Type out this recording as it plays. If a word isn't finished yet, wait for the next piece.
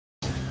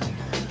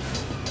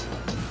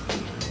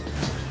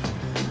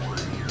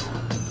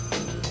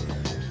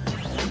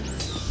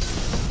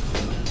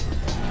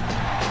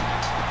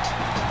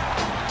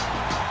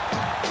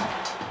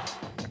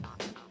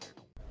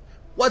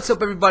What's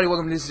up, everybody?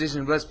 Welcome to this edition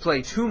of Let's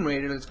Play Tomb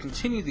Raider. Let's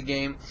continue the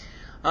game.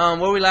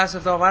 Where we last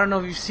left off, I don't know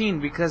if you've seen,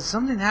 because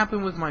something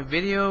happened with my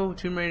video,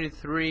 Tomb Raider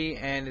 3,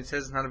 and it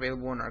says it's not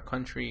available in our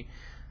country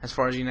as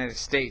far as the United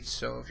States.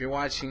 So if you're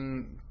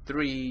watching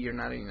 3, you're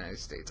not in the United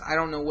States. I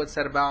don't know what's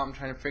that about. I'm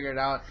trying to figure it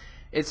out.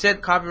 It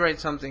said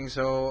copyright something,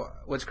 so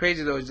what's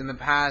crazy though is in the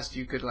past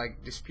you could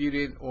like dispute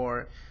it,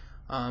 or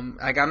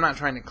like, I'm not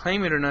trying to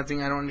claim it or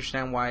nothing. I don't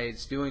understand why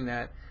it's doing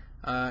that,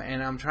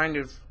 and I'm trying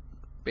to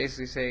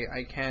basically say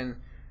I can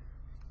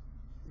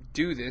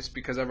do this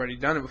because I've already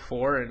done it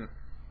before, and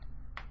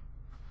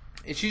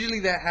it's usually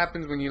that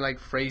happens when you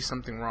like phrase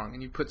something wrong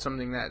and you put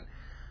something that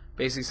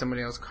basically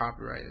somebody else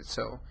copyrighted.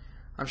 So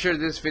I'm sure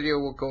this video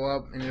will go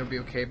up and it'll be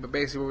okay, but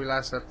basically where we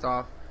last left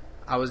off,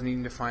 I was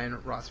needing to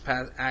find Rock's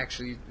Path.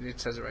 Actually, it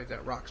says it right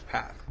there, Rock's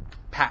Path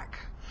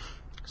Pack.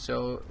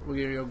 So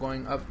we are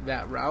going up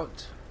that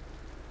route.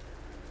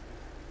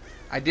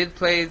 I did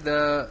play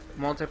the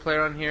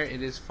multiplayer on here.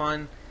 It is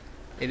fun.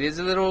 It is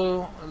a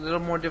little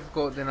more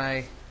difficult than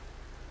I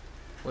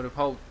would have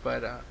hoped,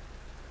 but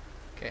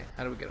okay,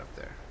 how do we get up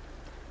there?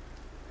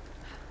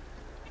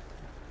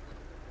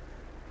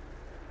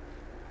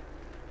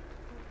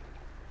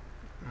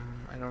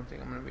 I don't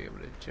think I'm gonna be able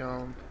to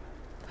jump.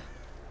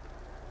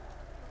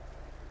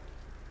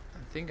 I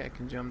think I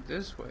can jump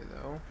this way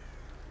though.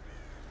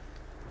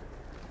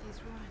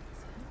 These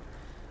ruins,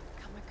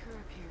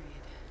 Kamakura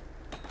period.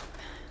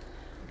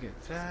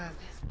 Get that.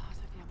 This part of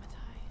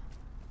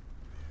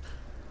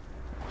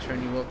Yamatai.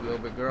 Turn you up a little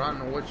bit, girl. I don't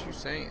know what you're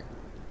saying.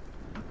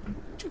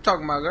 What you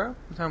talking about, girl?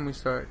 What time we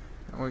start?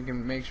 We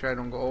can make sure I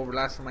don't go over.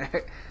 Last time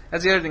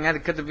that's the other thing. I had to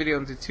cut the video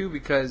into 2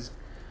 because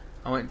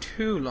I went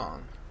too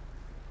long.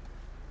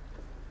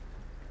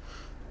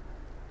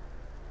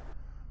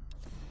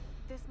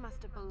 This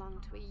must have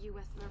belonged to a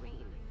U.S.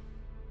 Marine.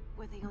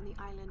 Were they on the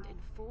island in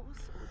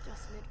force or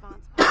just an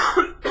advance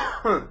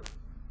party?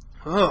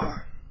 Ugh.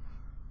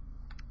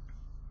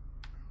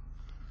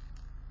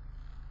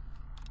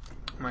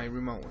 My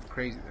remote went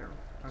crazy there.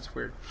 That's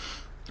weird.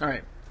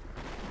 Alright.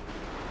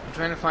 I'm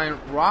trying to find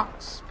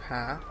Rock's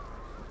Path.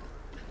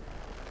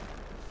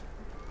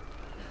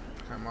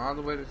 I'm all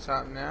the way to the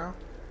top now.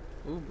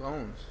 Ooh,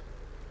 bones.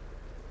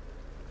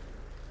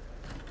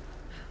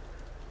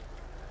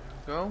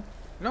 Go.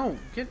 No,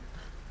 get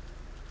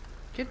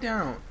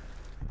down.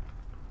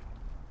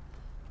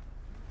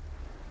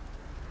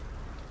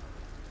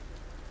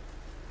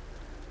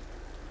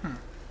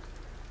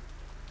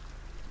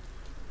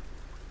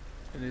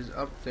 It is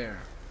up there.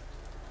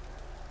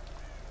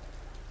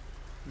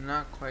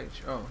 Not quite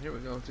sure. Oh, here we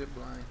go. Zip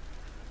line.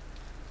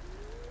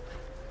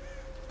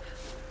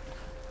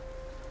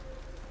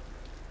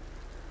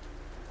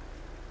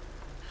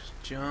 Just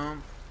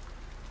jump.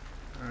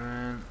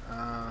 And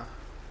let's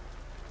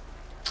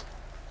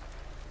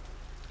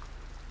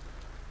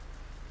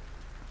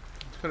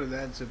go to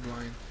that zip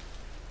line.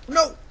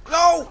 No!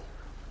 No!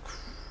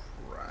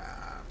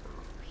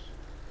 Crappers.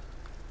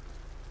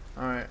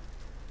 Alright.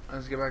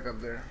 Let's get back up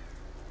there.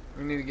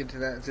 We need to get to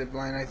that zip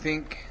line, I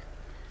think.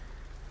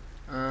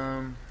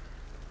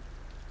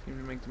 Seems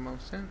to make the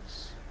most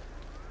sense.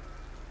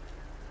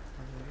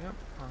 All the way up,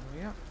 all the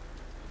way up.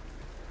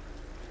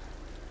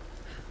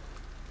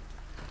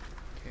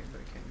 Okay,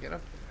 but I can't get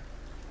up there.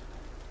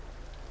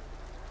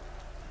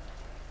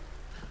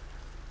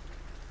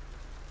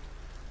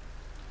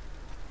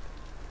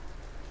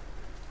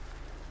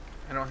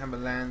 I don't have a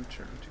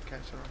lantern to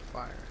catch it on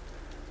fire.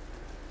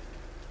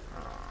 I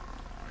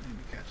need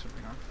to catch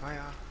something on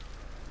fire.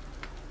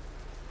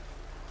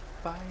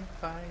 Fire,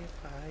 fire,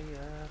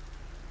 fire.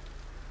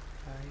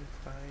 Fire,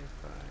 fire,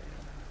 fire.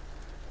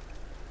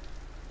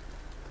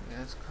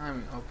 Yeah, it's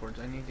climbing upwards.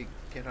 I need to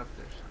get up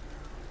there somehow.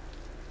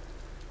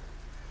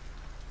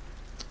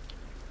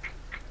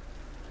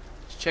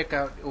 Let's check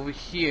out over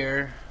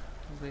here.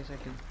 A place I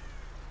can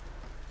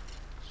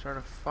start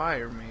a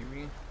fire,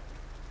 maybe.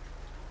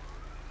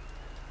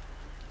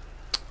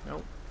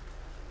 Nope.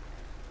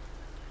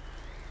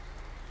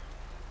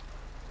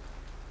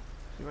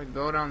 If I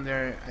go down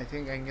there, I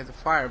think I can get the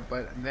fire,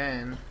 but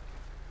then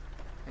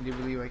I do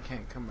believe I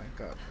can't come back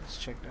up. Let's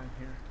check down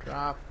here.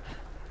 Drop.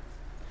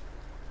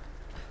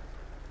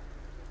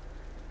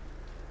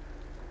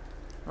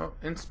 Oh,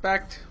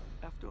 inspect.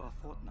 After a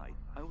fortnight,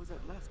 I was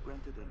at last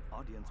granted an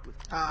audience with...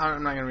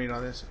 I'm not gonna read all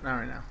this. Not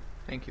right now.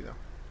 Thank you, though.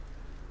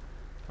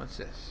 What's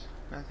this?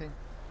 Nothing?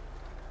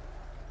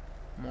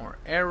 More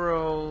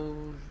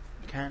arrows.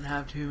 Can't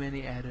have too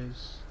many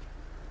arrows.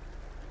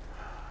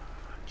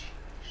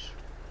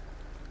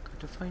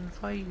 Got to find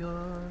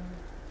fire.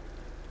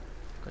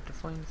 Got to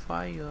find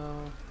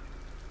fire.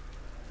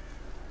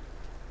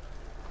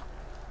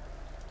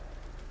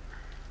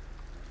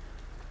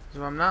 So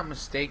if I'm not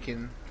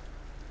mistaken,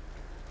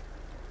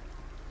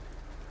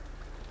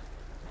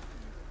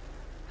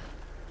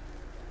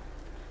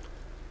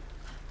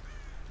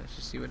 let's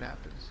just see what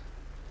happens.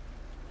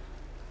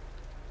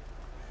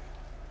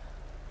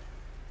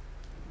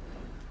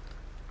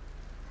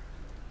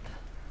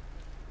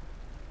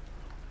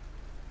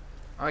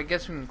 Oh, I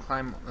guess we can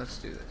climb. Let's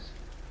do this.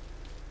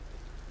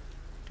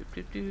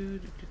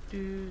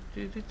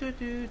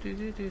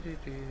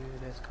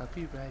 That's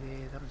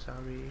copyrighted. I'm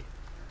sorry.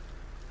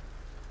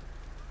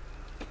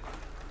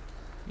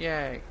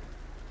 Yay.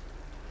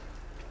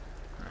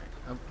 Alright,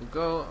 up we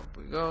go, up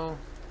we go.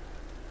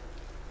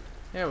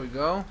 There we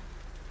go.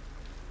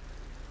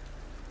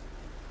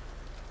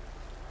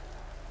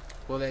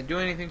 Will that do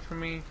anything for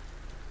me?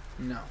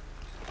 No,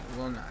 it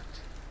will not.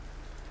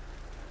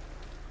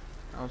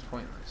 That was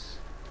pointless.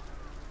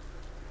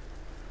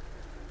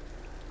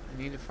 I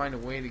need to find a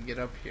way to get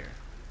up here.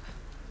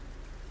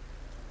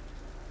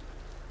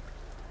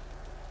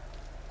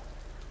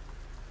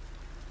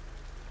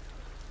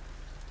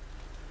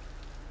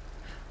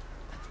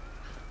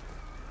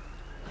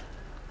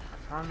 I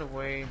found a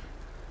way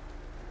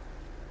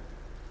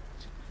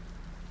to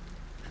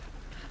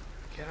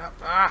get up.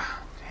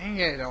 Ah, dang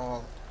it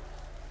all.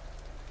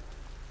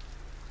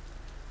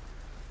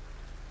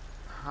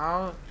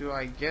 How do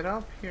I get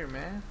up here,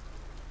 man?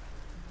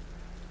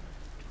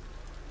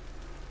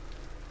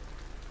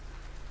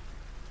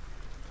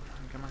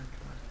 Come on,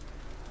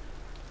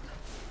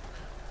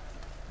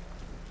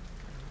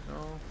 come on.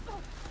 No.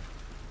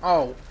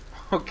 Oh,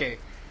 okay.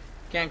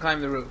 Can't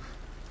climb the roof.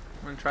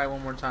 I'm gonna try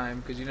one more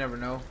time because you never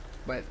know,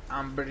 but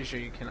I'm pretty sure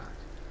you cannot.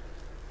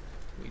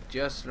 We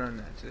just learned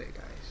that today,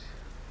 guys.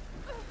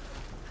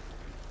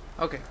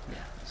 Okay,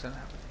 yeah, that's not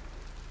happening.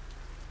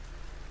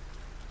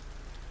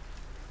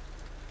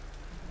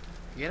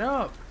 Get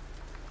up!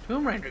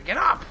 TombRaider, get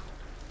up!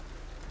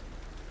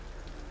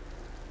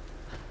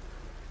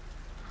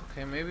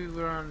 Okay, maybe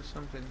we're on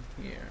something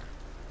here.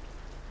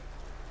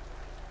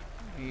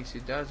 Easy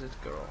does it,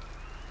 girl.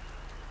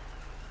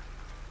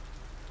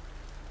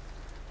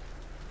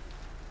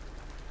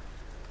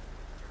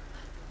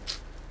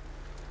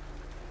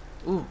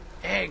 Ooh,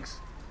 eggs!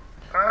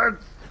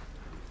 Eggs!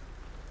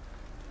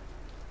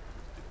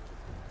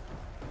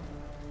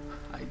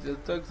 I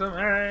just took some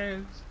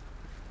eggs!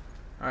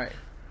 Alright.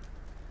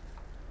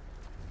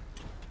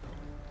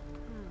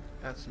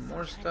 Got some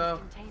more stuff.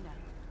 Container.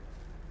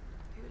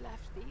 Who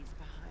left these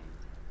behind?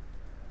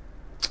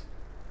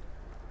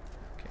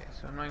 Okay,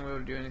 so I'm not going to be able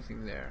to do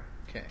anything there.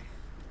 Okay.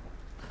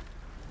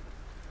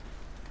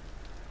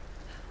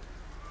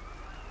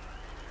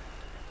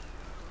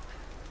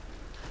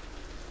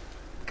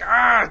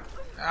 God!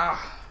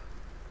 Ah!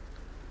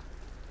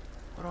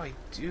 What do I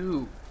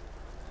do?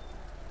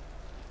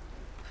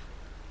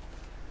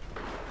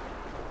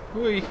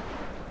 Hui!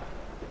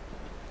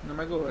 No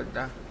me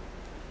gusta.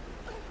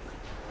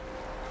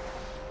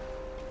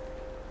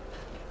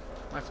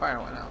 My fire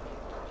went out.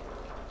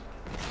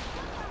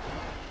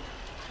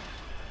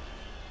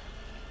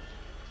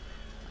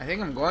 I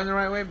think I'm going the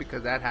right way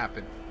because that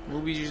happened.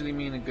 Movies usually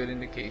mean a good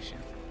indication.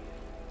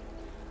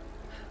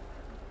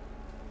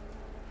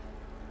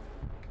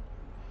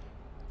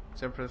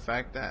 Except for the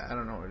fact that I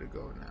don't know where to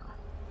go now.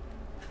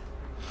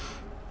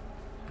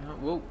 Oh,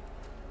 whoa.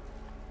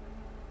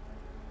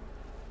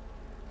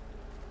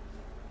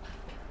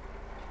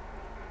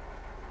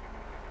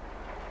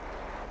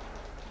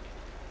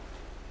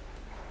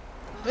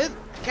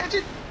 Catch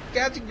it!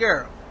 Catch it,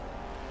 girl!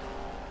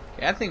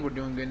 Okay, I think we're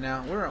doing good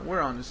now.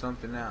 We're on to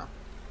something now.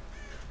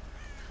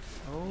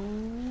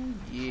 Oh,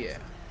 yeah.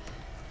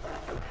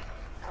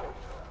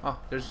 Oh,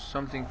 there's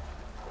something.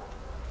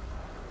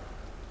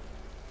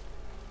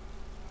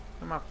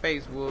 In my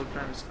face, wolf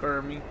trying to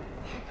scare me.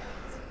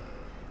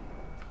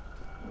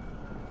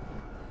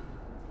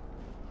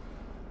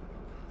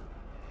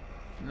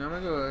 No me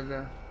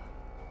gusta.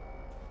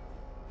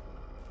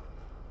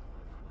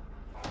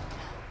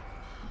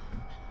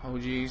 Oh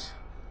jeez.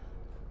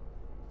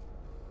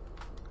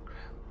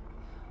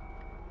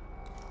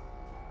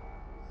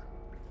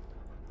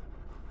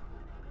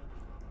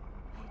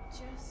 I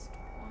just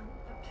want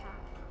the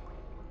pack.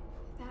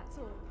 That's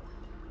all.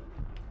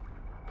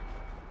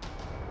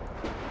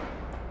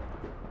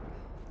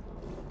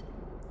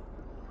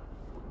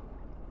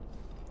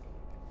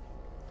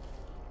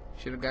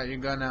 Should have got your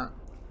gun out.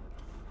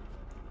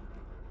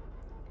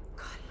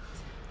 Got it.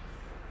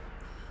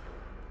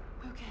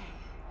 Okay.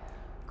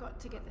 Got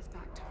to get this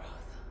back to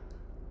Roth.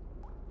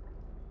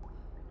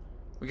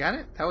 We got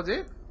it? That was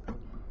it?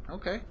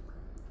 Okay.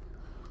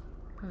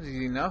 That was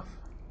easy enough.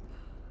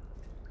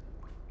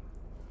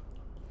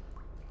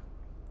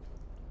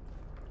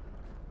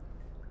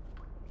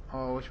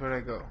 Oh, which way did I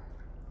go?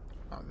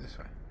 Oh, this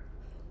way.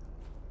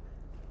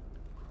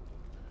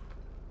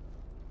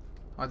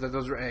 I thought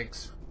those were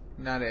eggs.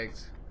 Not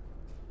eggs.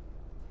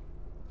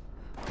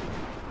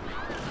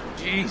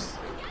 Jeez.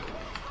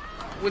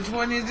 Which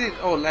one is it?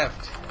 Oh,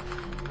 left.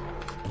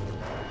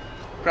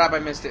 Crap, I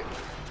missed it.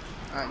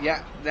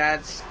 Yeah,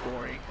 that's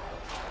gory.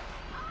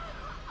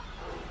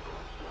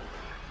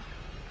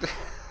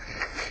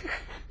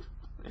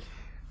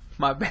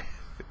 My bad.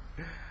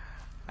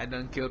 I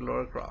done killed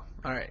Laura Croft.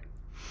 Alright.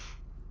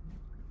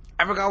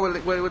 I forgot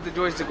what the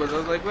joystick was. I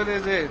was like, what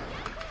is it?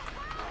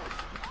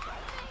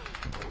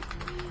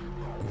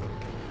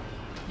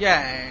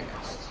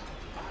 Yes.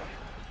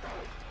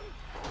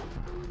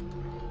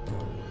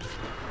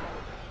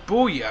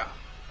 Booyah.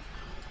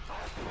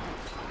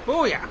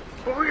 Booyah!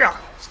 Booyah!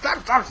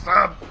 Stop, stop,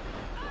 stop!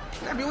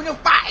 Stab you in your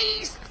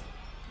face!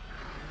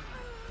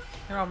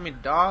 Get off me,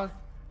 dog.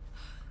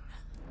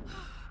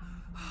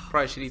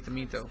 Probably should eat the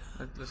meat though.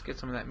 Let's get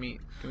some of that meat.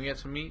 Can we get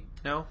some meat?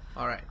 No?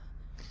 Alright.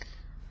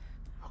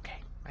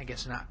 Okay, I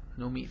guess not.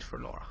 No meat for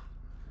Laura.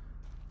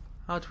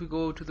 How do we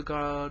go to the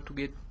guard to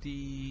get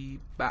the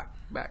back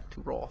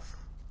to Roth?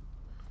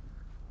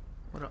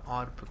 What an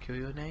odd,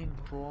 peculiar name,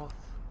 Roth.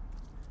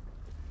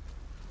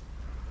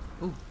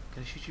 Ooh,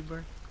 can I shoot you,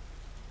 bird?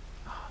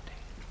 Oh, dang.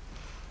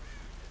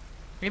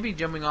 Maybe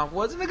jumping off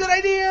wasn't a good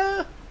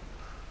idea!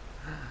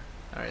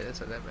 Alright, that's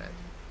not that bad.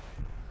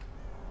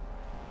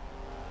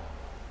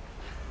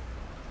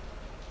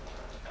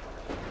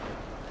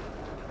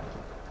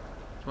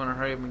 Just wanna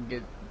hurry up and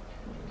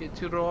get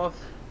to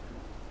Roth.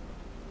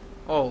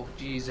 Oh,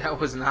 jeez, that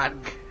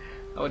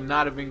would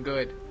not have been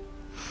good.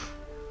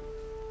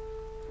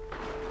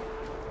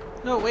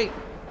 No, wait.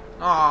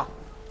 Aw.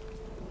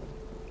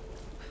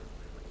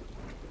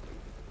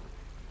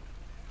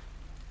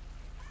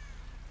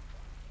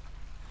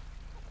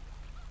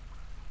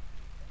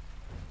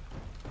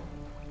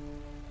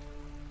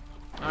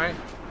 Alright.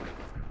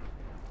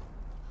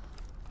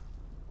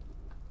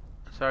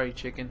 Sorry,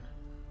 chicken.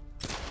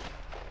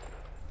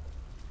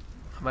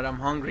 But I'm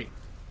hungry.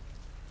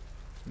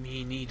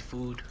 Me need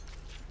food.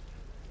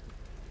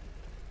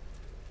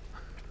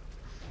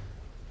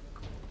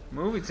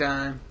 Movie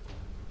time.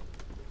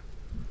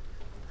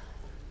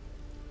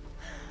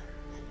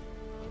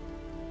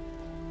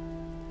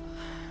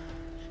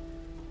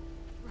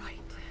 Right.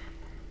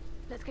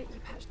 Let's get you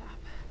patched up.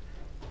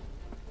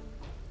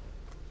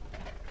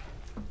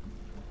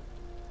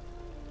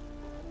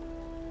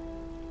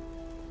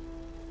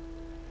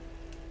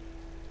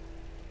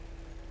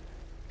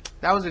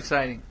 That was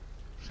exciting.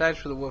 Besides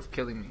for the wolf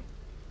killing me.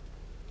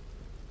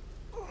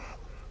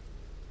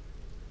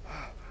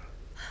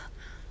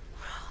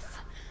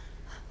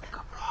 Wake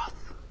up,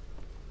 Roth.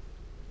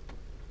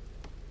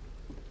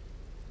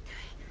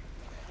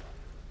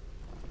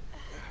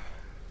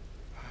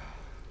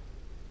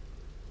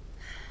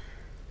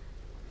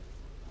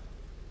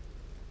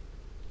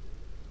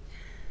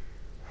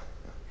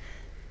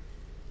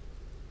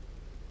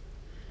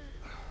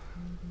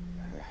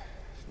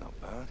 It's not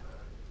bad.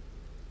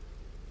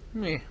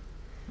 Me.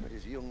 Where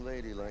does a young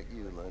lady like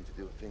you learn to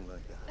do a thing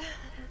like that?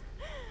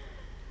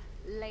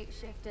 Late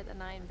shift at the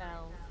 9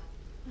 Bells.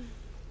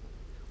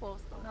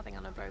 Wolf's got nothing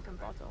on a broken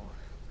bottle.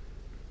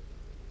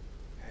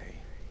 Hey,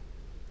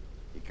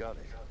 you got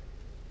it.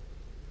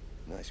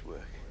 Nice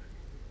work.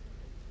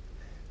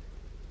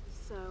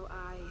 So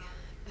I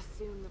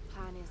assume the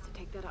plan is to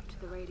take that up to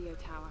the radio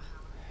tower.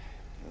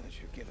 Well, it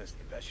should give us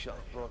the best shot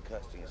of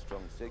broadcasting a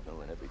strong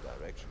signal in every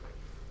direction.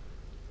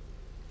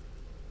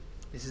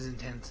 This is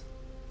intense.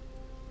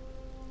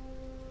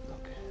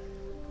 Look,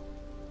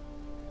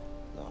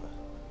 Laura,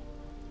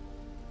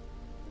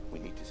 we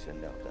need to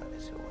send out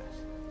that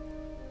SOS.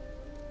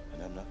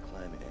 And I'm not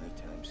climbing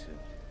anytime soon.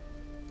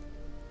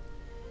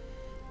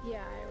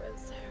 Yeah, I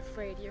was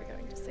afraid you were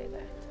going to say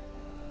that.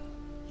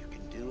 You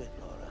can do it,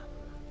 Laura.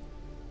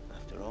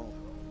 After all,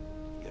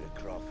 you're a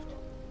Croft.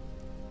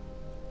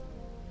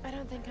 I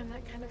don't think I'm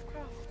that kind of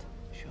Croft.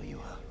 Sure you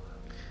are.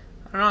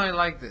 I don't know, I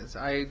like this.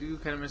 I do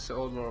kind of miss the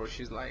old Laura where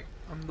she's like,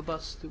 I'm the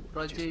boss, do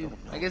what I Just do.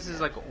 don't know I guess it's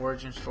yet. like an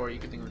origin story, you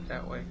could think of it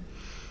that way.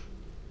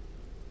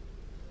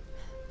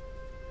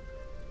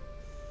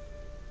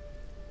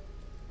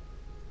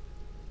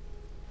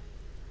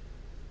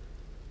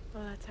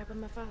 Well, let's hope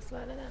I'm a fast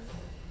learner then.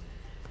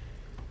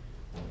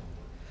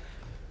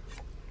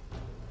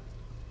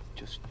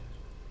 Just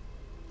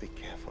be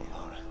careful,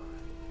 Laura.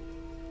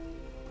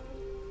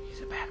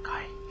 He's a bad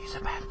guy. He's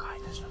a bad guy.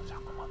 There's no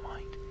doubt in my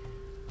mind.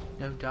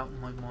 No doubt in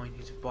my mind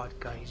he's a bad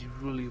guy. He's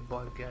really a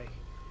bad guy.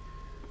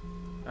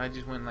 I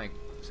just went like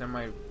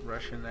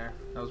semi-Russian there.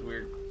 That was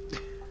weird.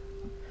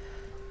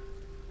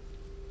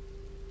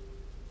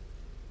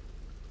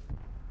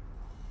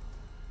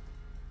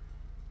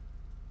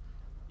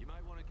 You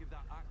might want to give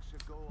that axe a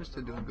go. We're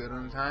still doing good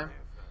on time.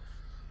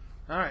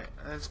 Alright,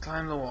 let's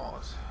climb the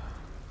walls.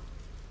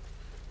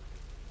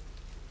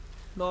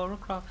 Laura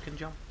Croft can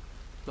jump.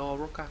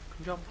 Laura Croft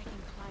can jump. I can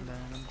climb And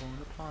then I'm this. going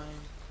to climb.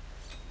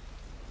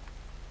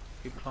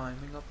 Keep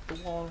climbing up the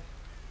wall.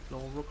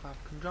 Laura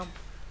Croft can jump.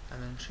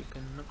 And then she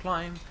can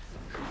climb.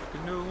 She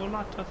can do a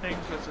lot of things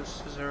because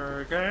this is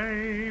her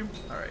game.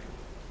 Alright.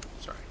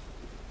 Sorry.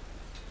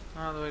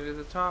 All the way to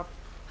the top.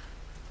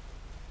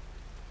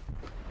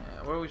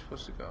 Yeah, where are we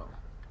supposed to go?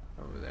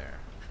 Over there.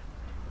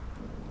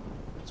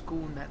 Let's go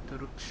in that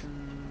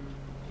direction.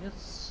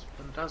 Yes.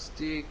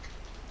 Fantastic.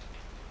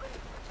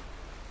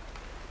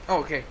 Oh,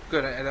 okay.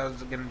 Good. I thought I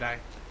was gonna die.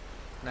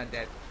 Not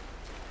dead.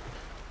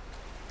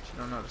 She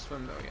don't know how to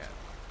swim though yet.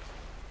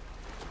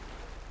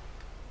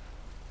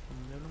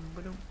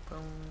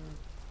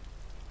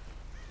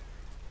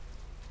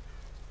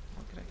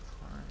 What can I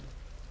climb?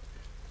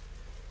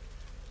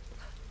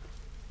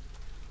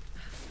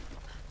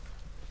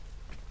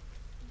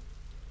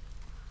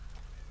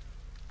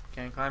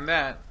 Can't climb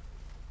that.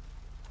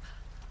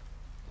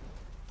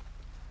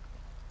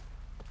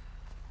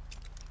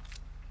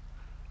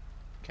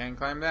 Can't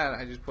climb that.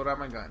 I just pulled out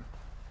my gun.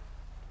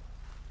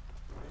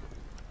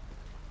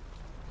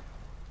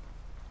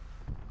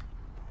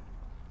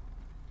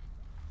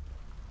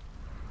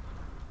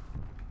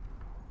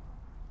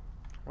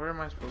 Where am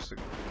I supposed to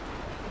go?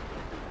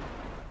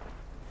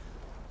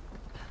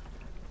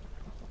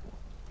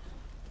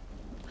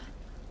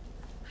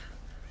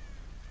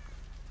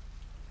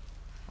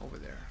 Over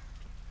there.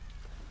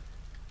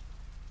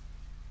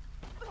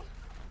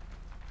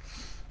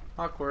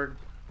 Awkward.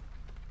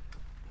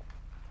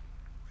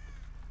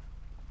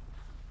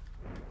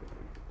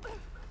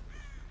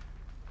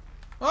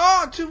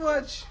 Oh, too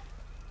much!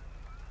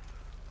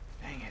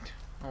 Dang it.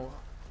 Oh well.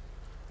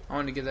 I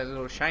wanted to get that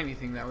little shiny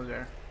thing that was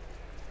there.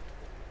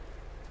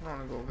 I don't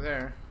want to go over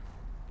there.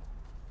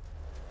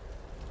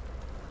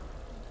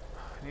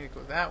 I need to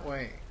go that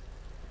way.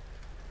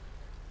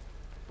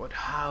 But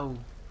how?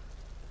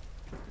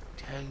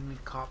 Tell me,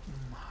 Cotton,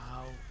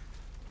 how?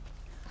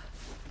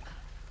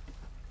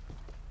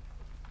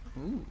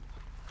 Ooh.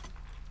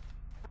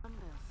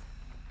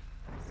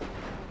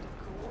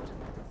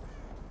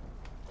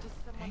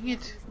 Dang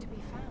it.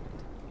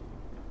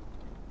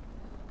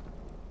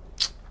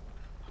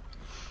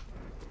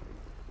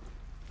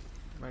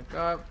 Back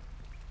up.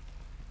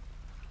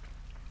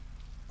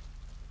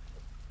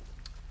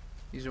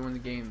 These are when the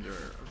games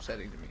are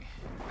upsetting to me.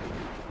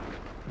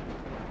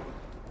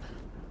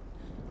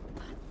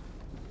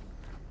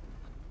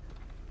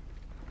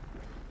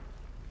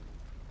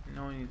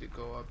 No, I need to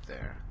go up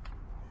there.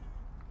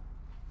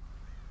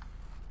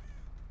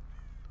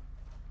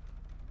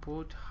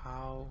 But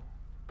how?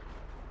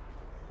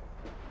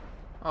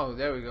 Oh,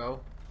 there we go.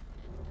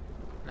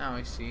 Now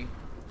I see.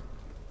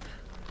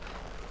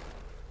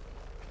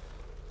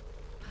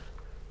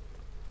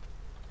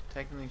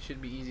 Technically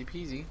should be easy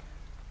peasy.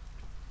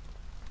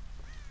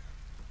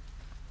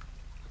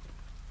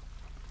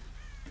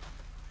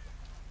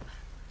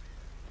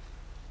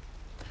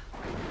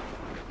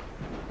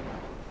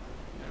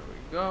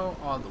 Go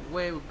all the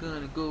way. We're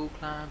gonna go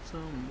climb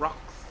some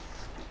rocks.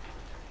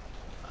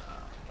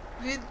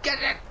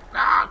 Get it!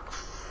 Ah,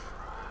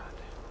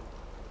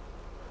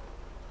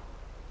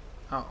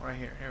 oh, right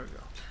here. Here we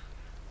go.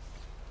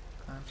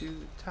 Climb to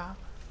the top.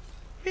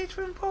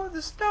 Reaching for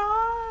the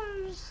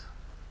stars.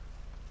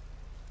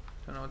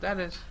 Don't know what that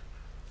is.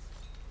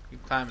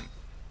 Keep climbing.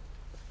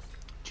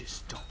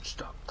 Just don't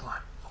stop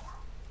climbing, Laura.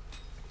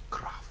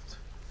 Croft.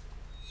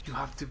 You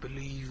have to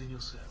believe in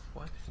yourself.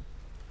 What?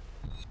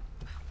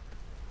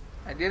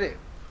 I did it.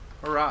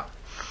 Hurrah.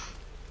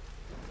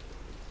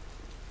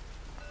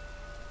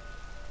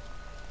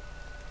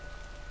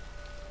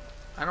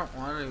 I don't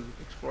want to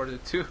explore the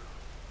two.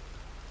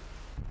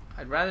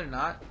 I'd rather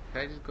not.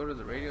 Can I just go to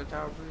the radio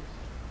tower, please?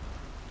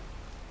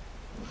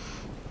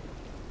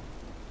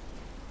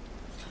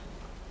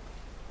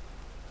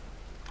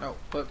 Oh,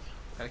 whoops.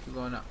 Gotta keep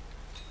going up.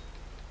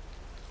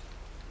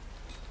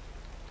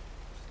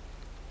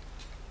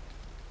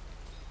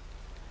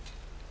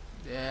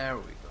 There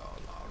we go,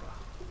 Laura.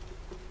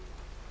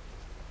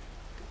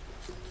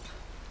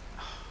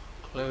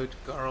 Cloud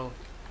girl.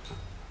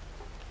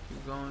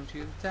 Keep going to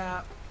the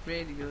top.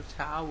 Radio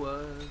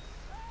towers.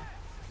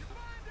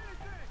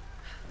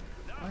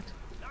 What?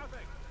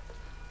 Nothing.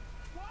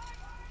 What?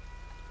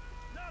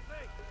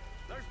 Nothing.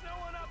 There's no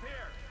one up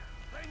here.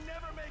 They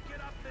never make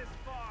it up this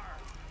far.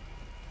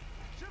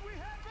 Should we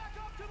head back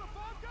up to the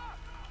bunker?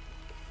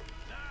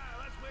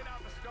 Nah, let's wait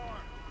out the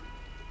storm.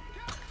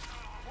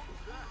 What was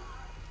that?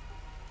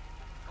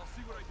 I'll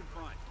see what I can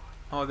find.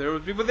 Oh, there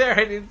was people there.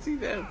 I didn't see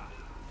them.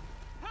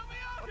 Help me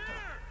out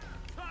here!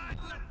 Time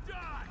to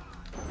die!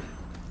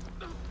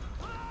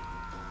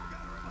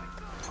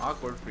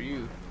 Awkward for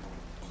you.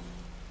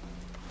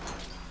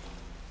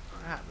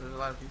 Crap, there's a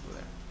lot of people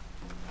there.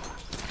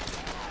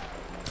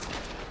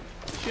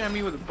 Shoot at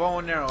me with a bow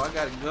and arrow. I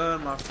got a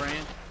gun, my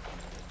friend.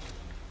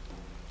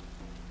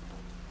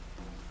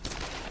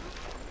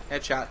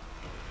 Headshot.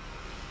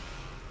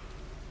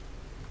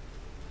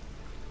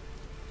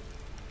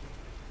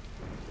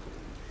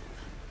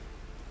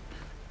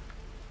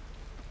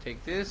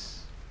 Take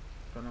this.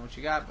 Don't know what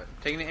you got, but I'm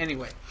taking it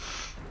anyway.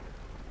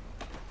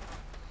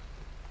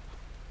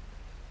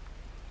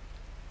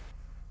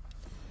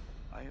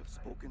 I have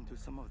spoken to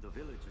some of the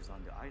villagers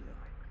on the island.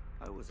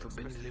 I was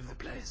Forbidden to leave the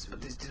place,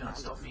 but this did not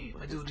stop me.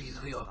 My duty is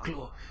for your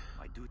claw.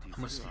 My duty I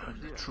must learn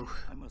the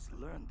truth. I must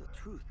learn the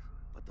truth.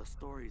 But the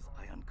stories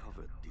I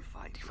uncovered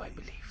defy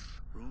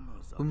belief.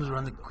 Rumors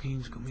around the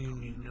Queen's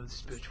communion of the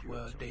spiritual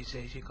world. They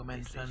say she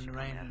commands the sun, the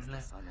rain, and the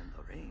land.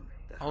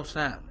 Oh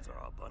snap!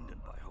 Are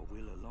abundant by her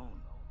will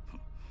alone.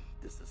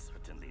 This is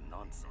certainly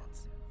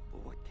nonsense.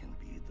 But what can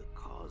be the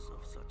cause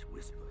of such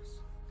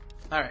whispers?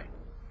 All right,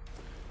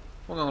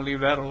 we're gonna leave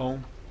that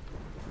alone.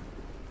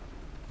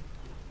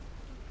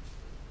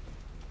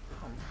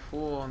 I'm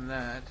full on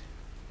that.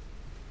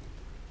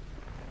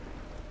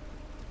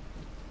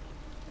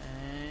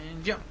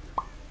 And jump.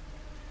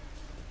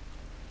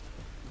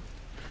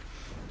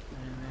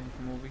 And then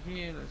come over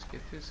here. Let's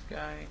get this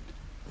guy.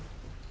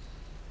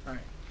 All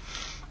right.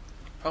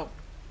 Oh,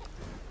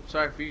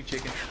 sorry for you,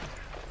 chicken.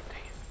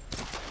 Dang it.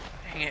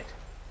 Dang Dang it.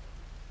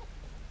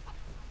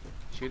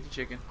 Shoot the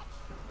chicken.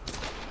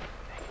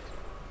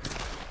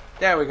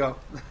 There we go.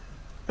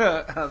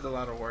 That was a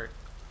lot of work.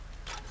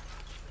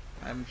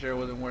 I'm sure it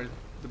wasn't worth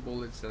the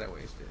bullets that I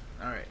wasted.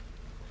 Alright.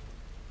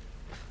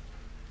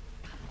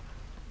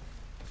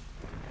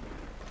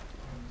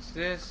 What's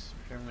this?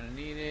 I'm sure I'm gonna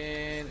need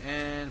it.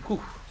 And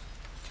whew.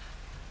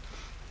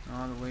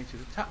 All the way to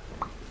the top.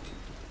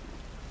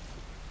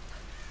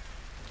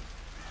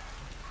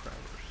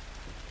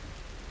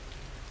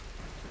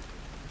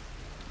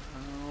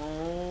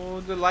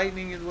 Oh, the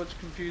lightning is what's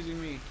confusing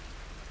me.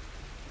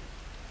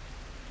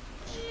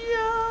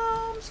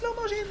 Jump! Slow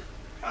motion!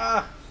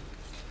 Ah!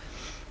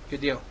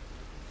 Good deal.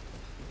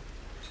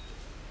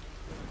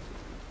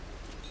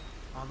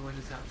 All the way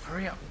to the top.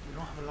 Hurry up! We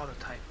don't have a lot of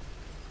time.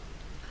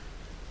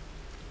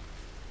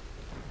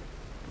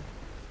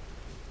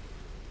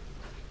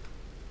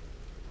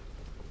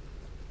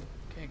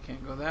 Okay,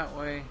 can't go that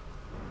way.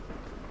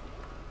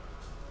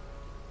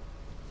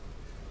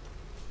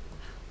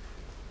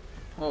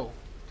 Oh,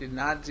 did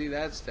not see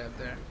that step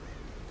there.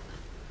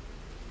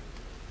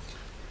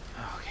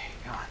 Okay,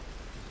 come on.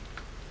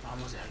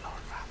 Almost there, Lord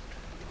Raft.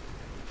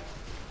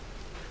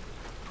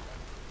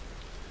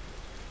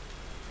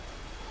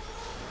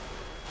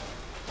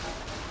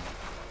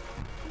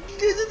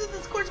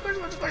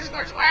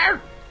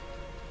 Square!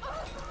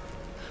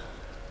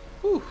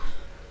 Whew.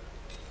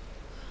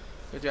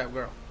 Good job,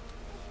 girl.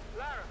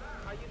 Lara,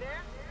 are you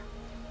there?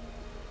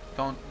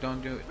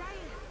 Don't do it. Ryan,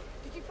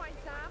 did you find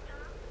Sam?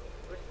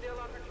 We're still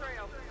on her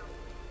trail.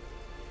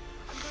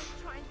 I'm going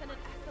to try and send an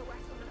SOS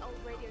on an old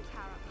radio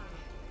tower up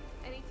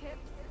here. Any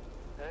tips?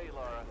 Hey,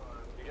 Laura.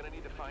 You're gonna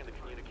need to find the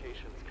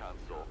communications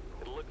console.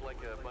 It'll look like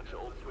a bunch of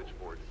old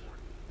switchboards.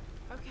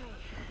 Okay,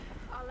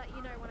 I'll let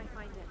you know when I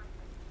find it.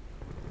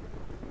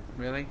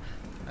 Really?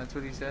 That's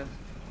what he says?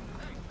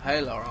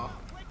 Hey, Laura.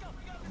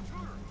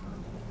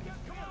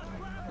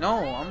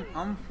 No,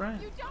 I'm a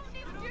friend. You don't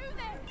need to do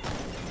this!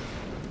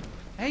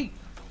 Hey!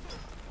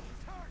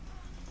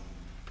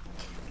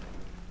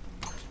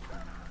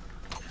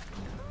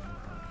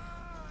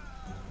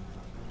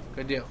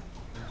 Good deal.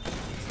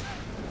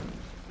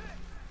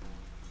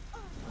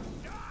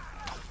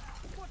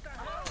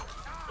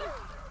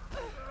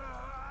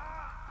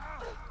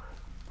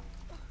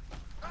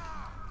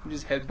 I'm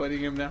just headbutting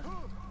him now.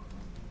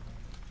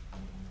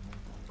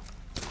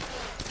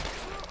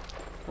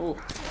 Oh,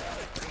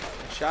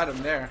 shot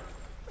him there.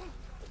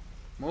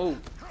 Move.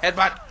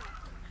 Headbutt.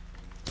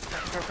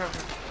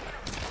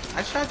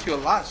 I shot you a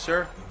lot,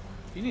 sir.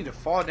 You need to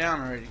fall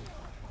down already.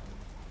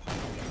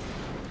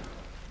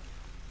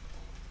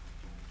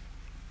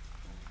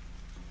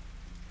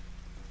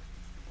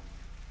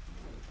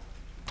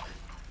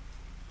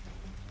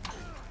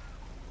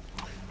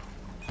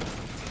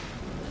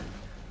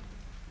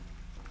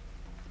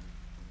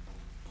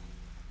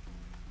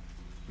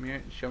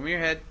 Show me your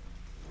head.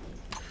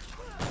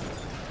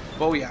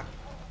 Booyah.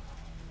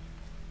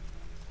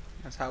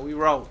 That's how we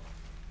roll.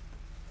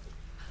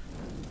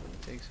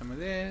 Take some of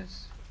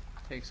this.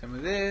 Take some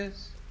of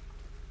this.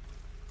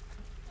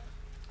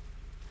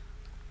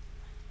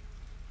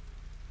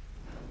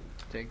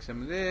 Take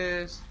some of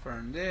this.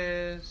 Burn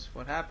this.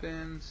 What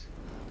happens?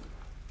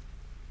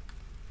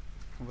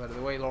 Move out of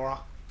the way, Laura.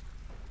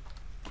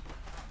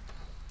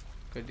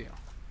 Good deal.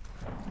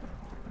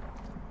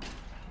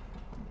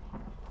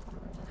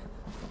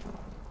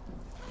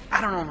 I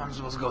don't know if I'm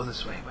supposed to go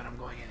this way, but I'm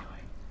going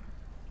anyway.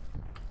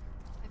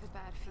 I have a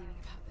bad feeling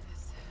about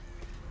this.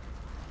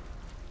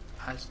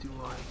 As do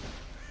I.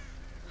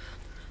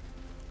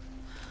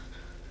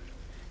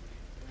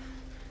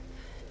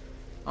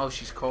 Oh,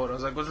 she's cold. I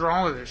was like, what's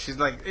wrong with her? She's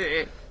like,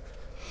 eh.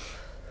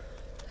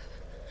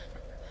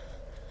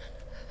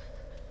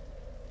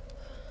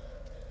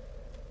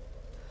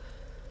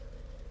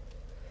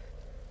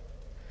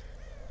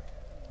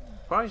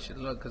 Probably should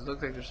look, because it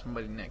looks like there's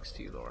somebody next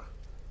to you, Laura.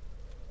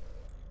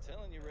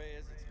 Telling you,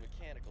 Reyes, it's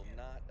mechanical,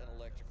 not an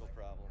electrical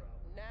problem.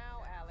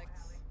 Now, Alex.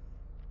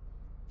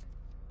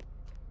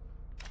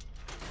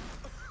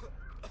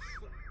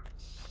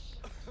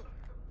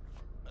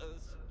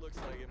 This looks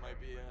like it might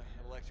be an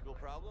electrical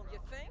problem. You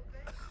think?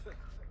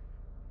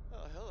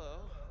 Oh, hello.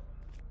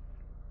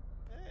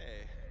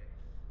 Hey,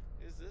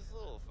 who's this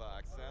little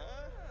fox, huh?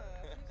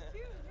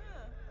 She's cute,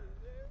 huh?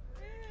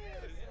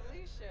 Yes,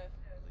 Alicia.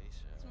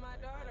 Alicia. It's my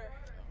daughter.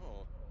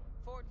 Oh,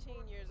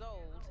 14 years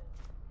old.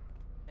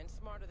 And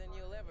smarter than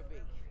you'll ever be.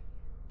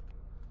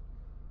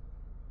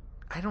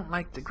 I don't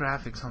like the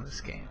graphics on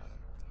this game.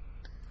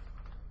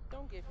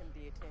 Don't give him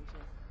the attention.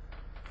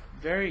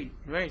 Very,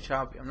 very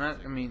choppy. I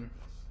mean...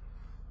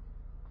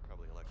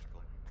 probably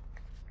electrical.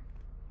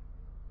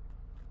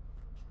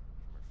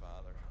 From her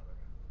father.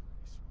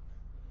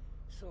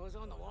 So I was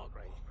on the log,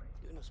 right?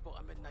 Doing a spot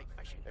of midnight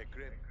fishing. Hey,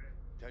 Grim.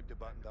 Time to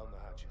batten down the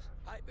hatches.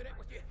 I'd be right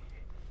with you.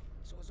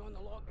 So I was on the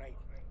log, right?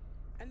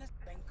 And this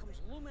thing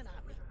comes looming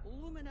at me.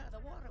 Looming out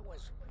of the water it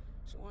was.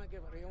 So I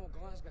give her a old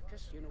Glasgow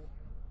kiss, you know.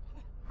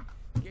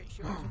 Get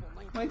shot to the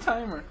line. My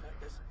timer.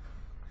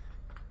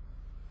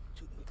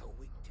 Took me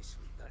a week to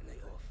sleep that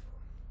night off.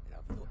 And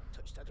I've not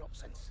touched a dropped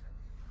since.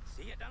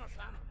 See you at dinner,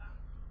 Sam.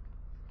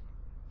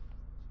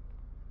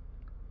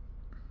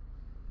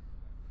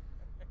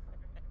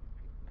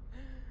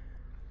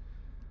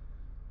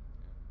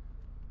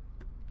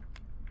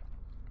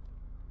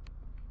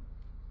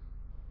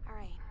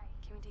 Alright,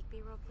 can we take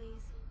B-roll,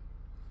 please?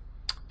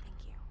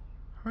 Thank you.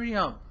 Hurry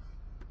up.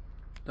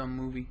 Dumb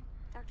movie.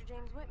 Dr.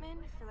 James Whitman,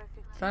 filler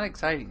 15. It's not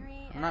exciting.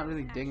 23, I'm not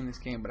really and digging this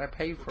game, but I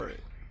paid for it.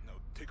 Now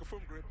take a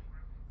firm grip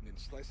and then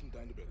slice him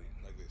down the belly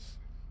like this.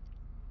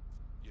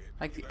 Yeah.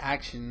 I like the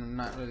action. I'm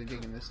not really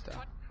digging this stuff.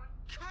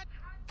 Cut!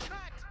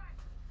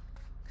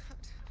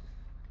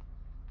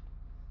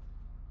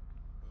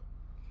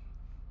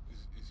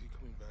 Is he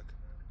coming back?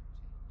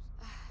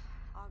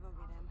 I'll go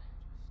get him.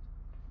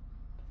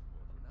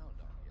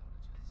 World-renowned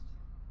archaeologist.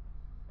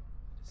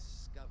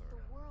 Discover. The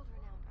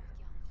world-renowned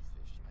archaeologist,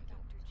 Mr.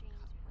 Dr.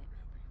 James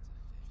Whitman.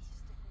 It's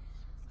just a fish.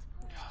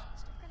 It's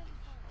just a credit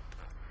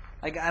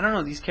card. Like, I don't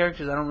know, these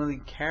characters I don't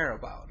really care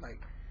about. Like,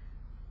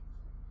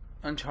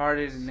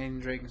 Uncharted and Nathan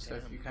Drake and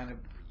stuff, you kind of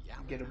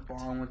get a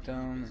bond with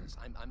them.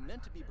 And, I'm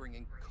meant to be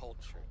bringing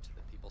culture to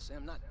the people,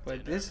 Sam, not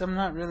but dinner. this, I'm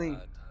not really, No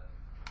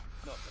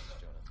offense,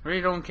 Jonah.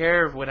 really don't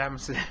care what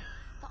happens to them.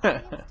 The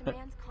audience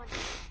demands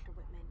content, Dr.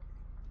 Whitman.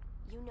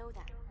 You know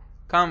that.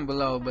 Comment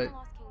below, Find but the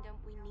Lost Kingdom,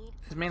 we need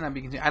this may not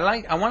be continued.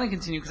 I want to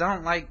continue because I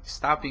don't like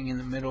stopping in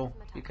the middle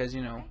because,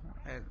 you know,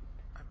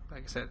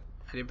 like I said,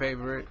 I did pay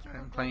for it.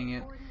 I'm playing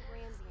it. Gordon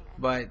Ramsay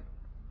and But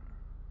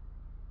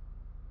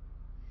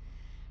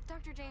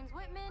Dr. James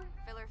Whitman,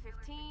 filler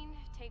 15,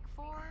 take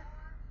 4,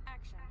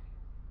 action.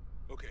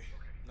 Okay.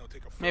 Now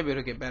take a firm maybe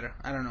it'll get better.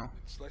 I don't know.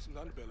 and slice him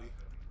down the belly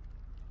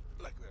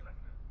like that.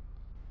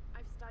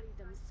 I've studied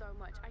them so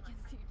much, I can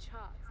see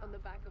charts on the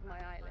back of my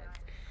eyelids.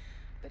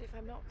 But if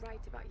I'm not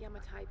right about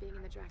Yamatai being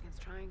in the Dragon's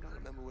Triangle... I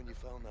remember when you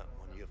found that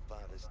on your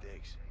father's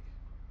digs.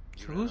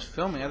 So who's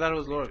filming? I thought it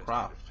was Laura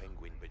Croft.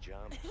 Penguin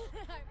pajamas.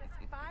 I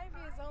was 5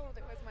 years old,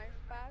 it was my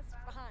first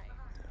find.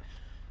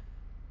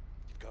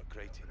 You've got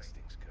great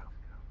instincts, girl.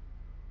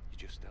 You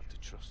just have to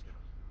trust them.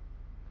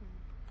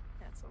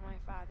 That's what my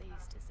father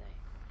used to say.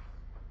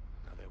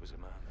 Now there was a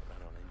man that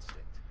ran on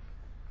instinct.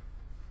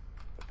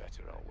 For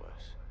better or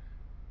worse.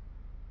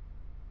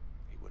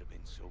 He would have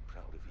been so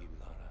proud of you,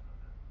 Lara.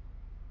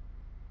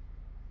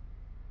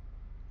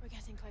 We're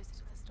getting closer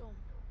to the storm.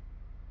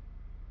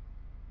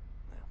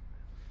 Now,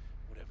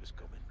 whatever's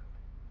coming,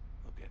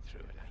 we'll get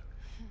through it, eh?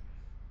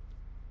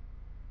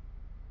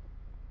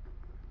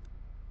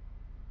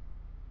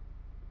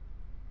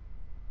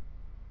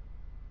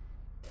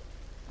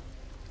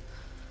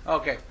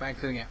 Okay, back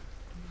to the game.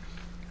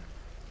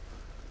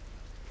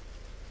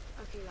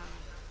 Okay, Lara.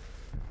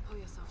 Pull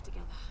yourself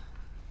together.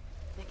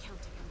 They're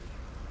counting on you.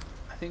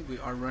 I think we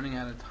are running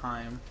out of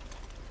time,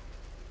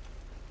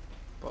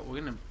 but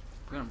we're gonna.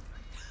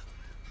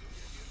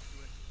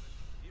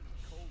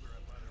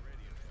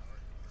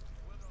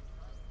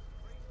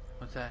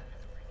 What's that?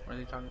 What are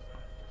they talking about?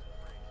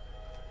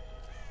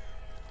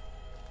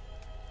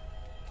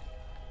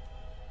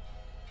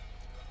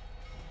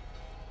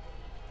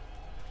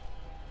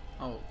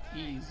 Oh,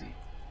 easy.